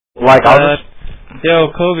Like, I'll just...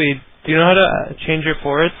 Yo, Kobe, do you know how to change your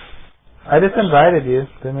ports? I just invited you,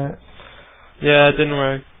 didn't it? Yeah, it didn't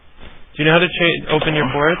work. Do you know how to open your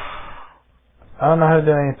ports? I don't know how to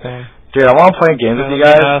do anything. Dude, I want to play games with you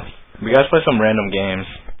guys. We guys play some random games.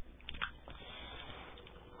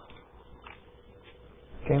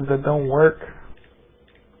 Games that don't work.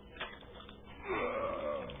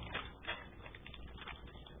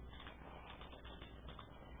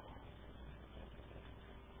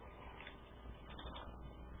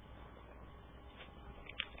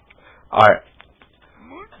 Alright.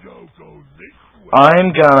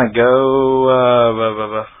 I'm gonna go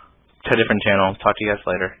to a different channel. Talk to you guys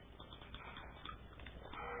later.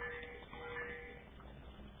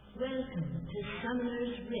 Welcome to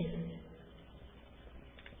Summoner's Rift.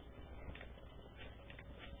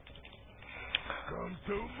 Come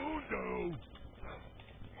to Mundo.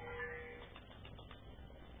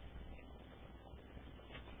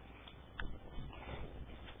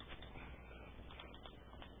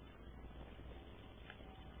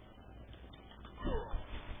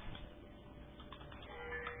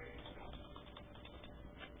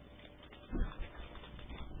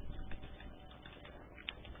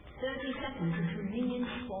 Until minions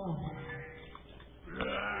spawn.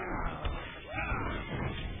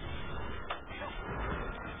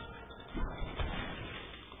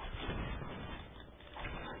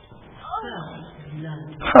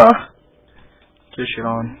 Huh? Get shit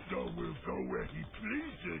on. Mundo will go where he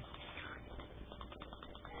pleases.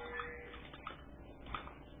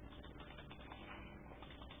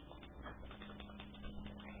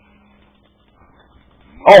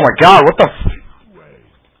 Oh my god, what the f...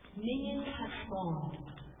 Minions have spawned.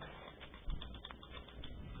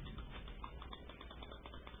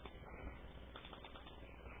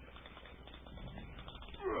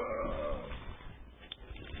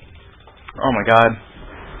 Oh my god.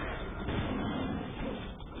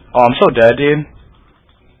 Oh, I'm so dead, dude.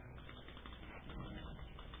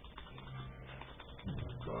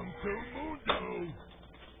 Come to Mundo.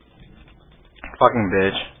 Fucking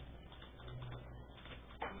bitch.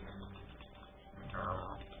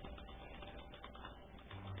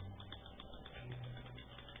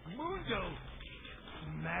 Mundo.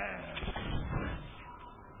 Smash.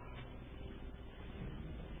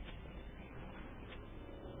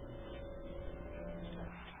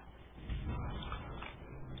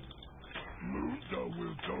 Mundo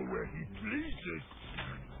will go where he pleases.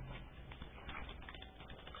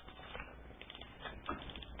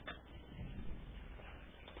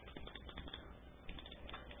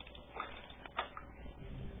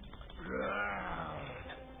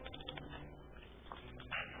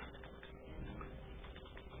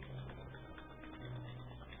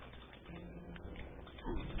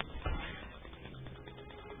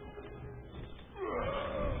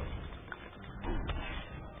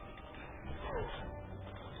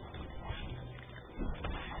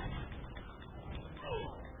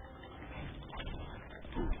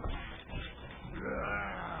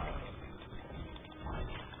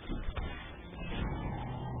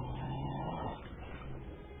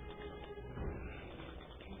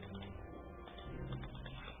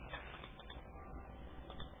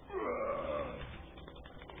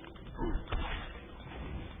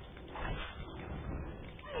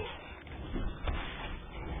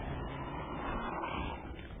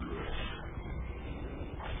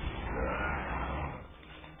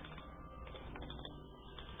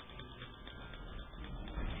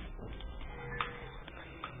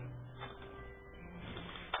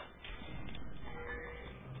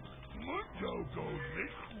 Mundo goes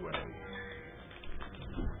this way.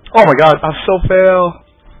 Oh my god, I so fail.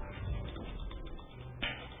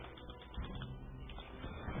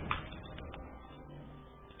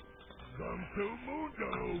 Come to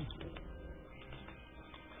Mundo.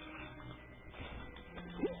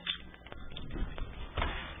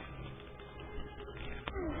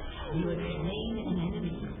 You have slain an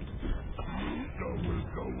enemy. Mundo will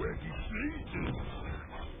go where he pleases.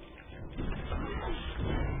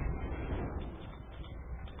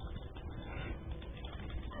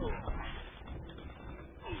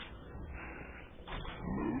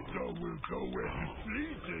 Mundo will go where he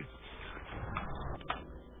pleases.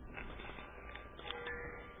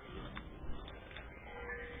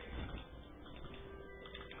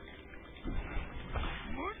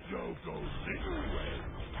 Mundo goes this way.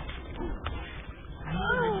 You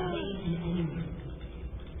have slain an enemy.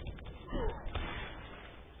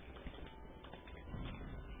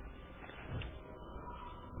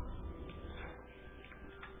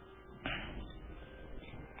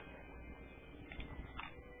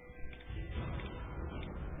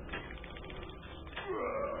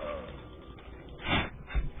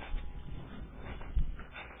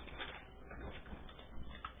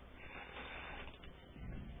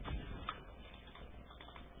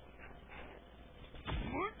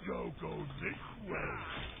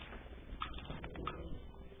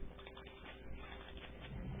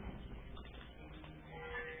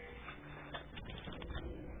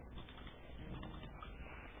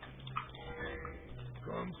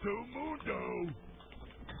 to Mundo.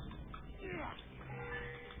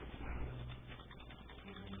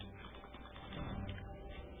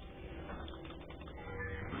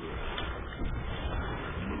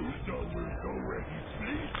 Mundo will go where he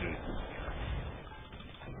pleases.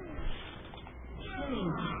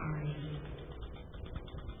 Killing spree.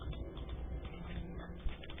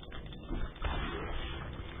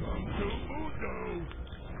 Come to Mundo.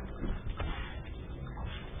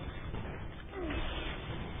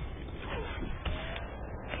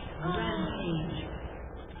 Rampage.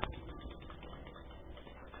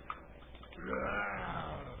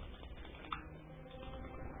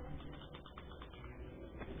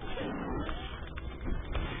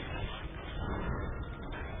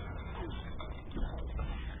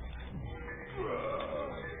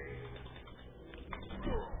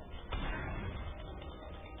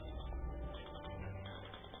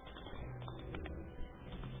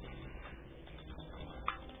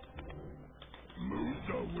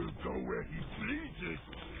 Mundo will go where he pleases.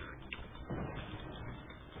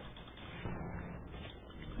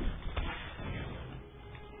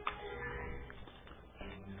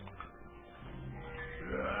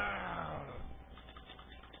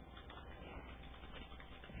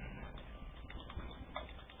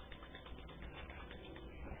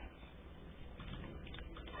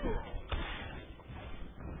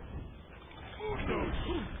 Mundo's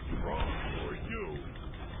too strong for you.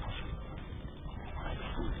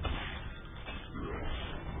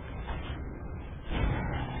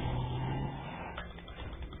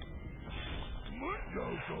 Mundo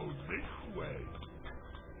goes this way.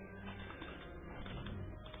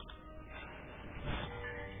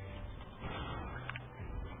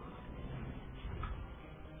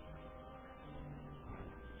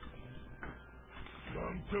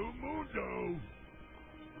 Come to Mundo.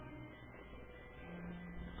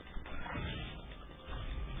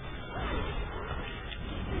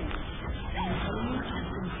 An opponent has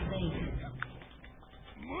been slain.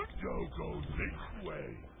 Mundo goes this way.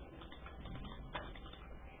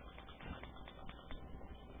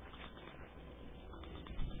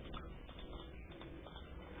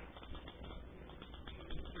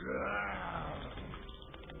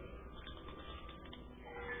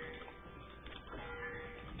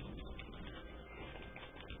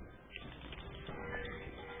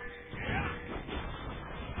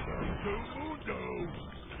 Come to Mundo.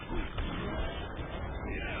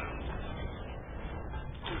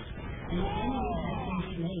 An enemy has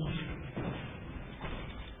been slain.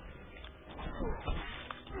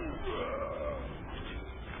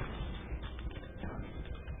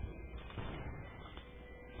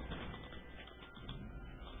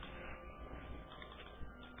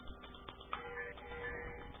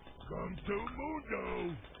 Come to Mundo.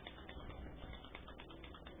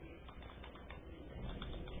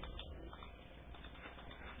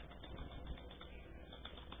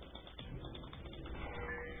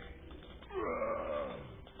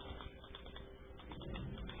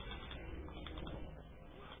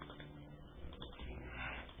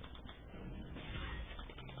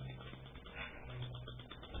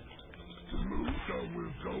 Mundo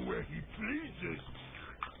will go where he pleases.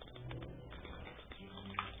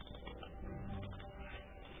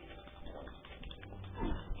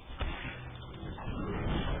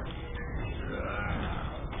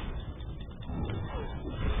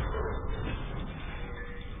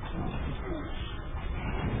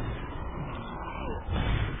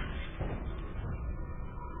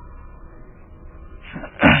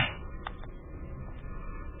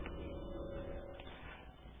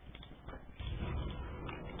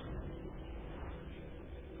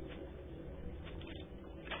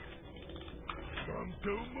 Come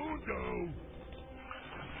to Mundo.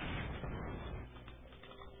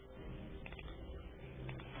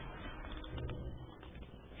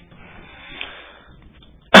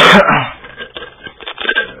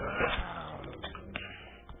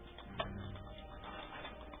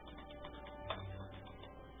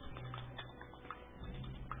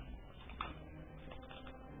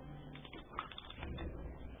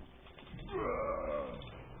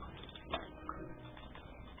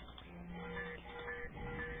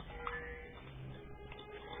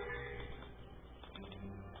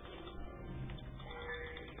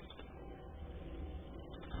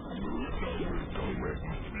 Mundo will go where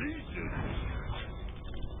he pleases.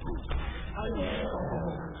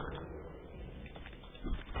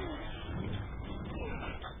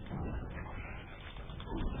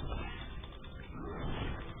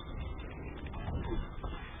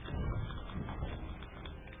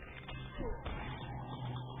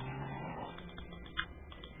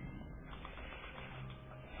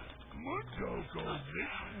 go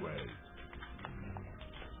this way.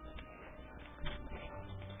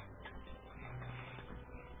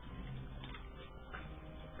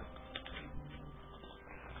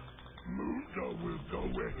 Mundo will go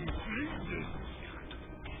where he pleases.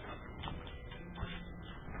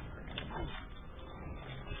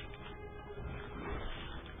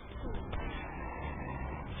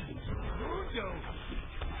 Mundo,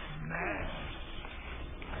 smash.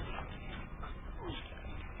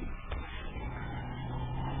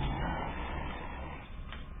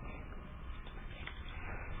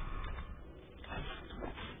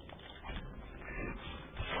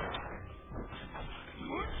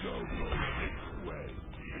 Mundo goes this way.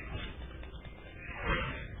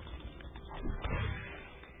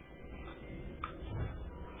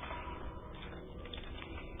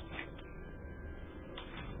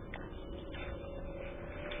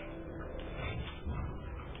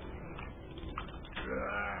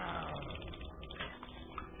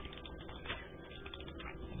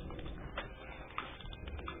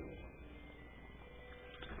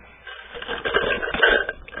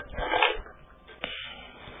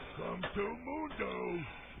 Come to Mundo.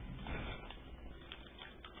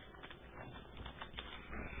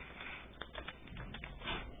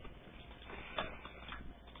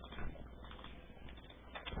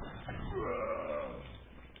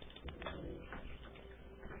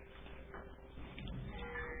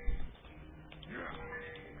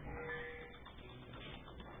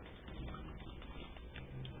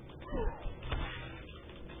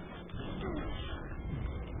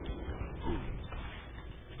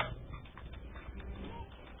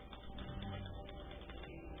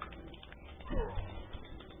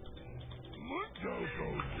 Mundo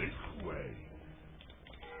goes this way.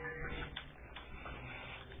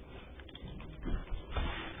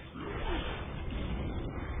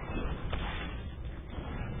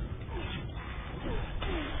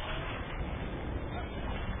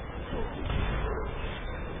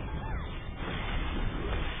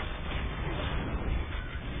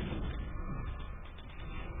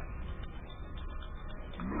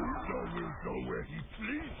 Mundo will go where he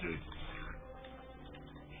pleases.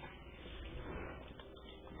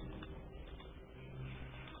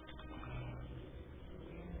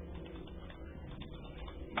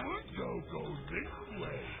 Mundo goes this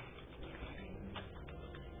way.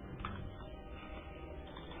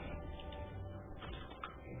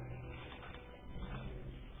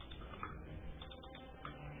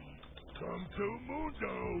 Come to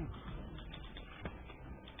Mundo.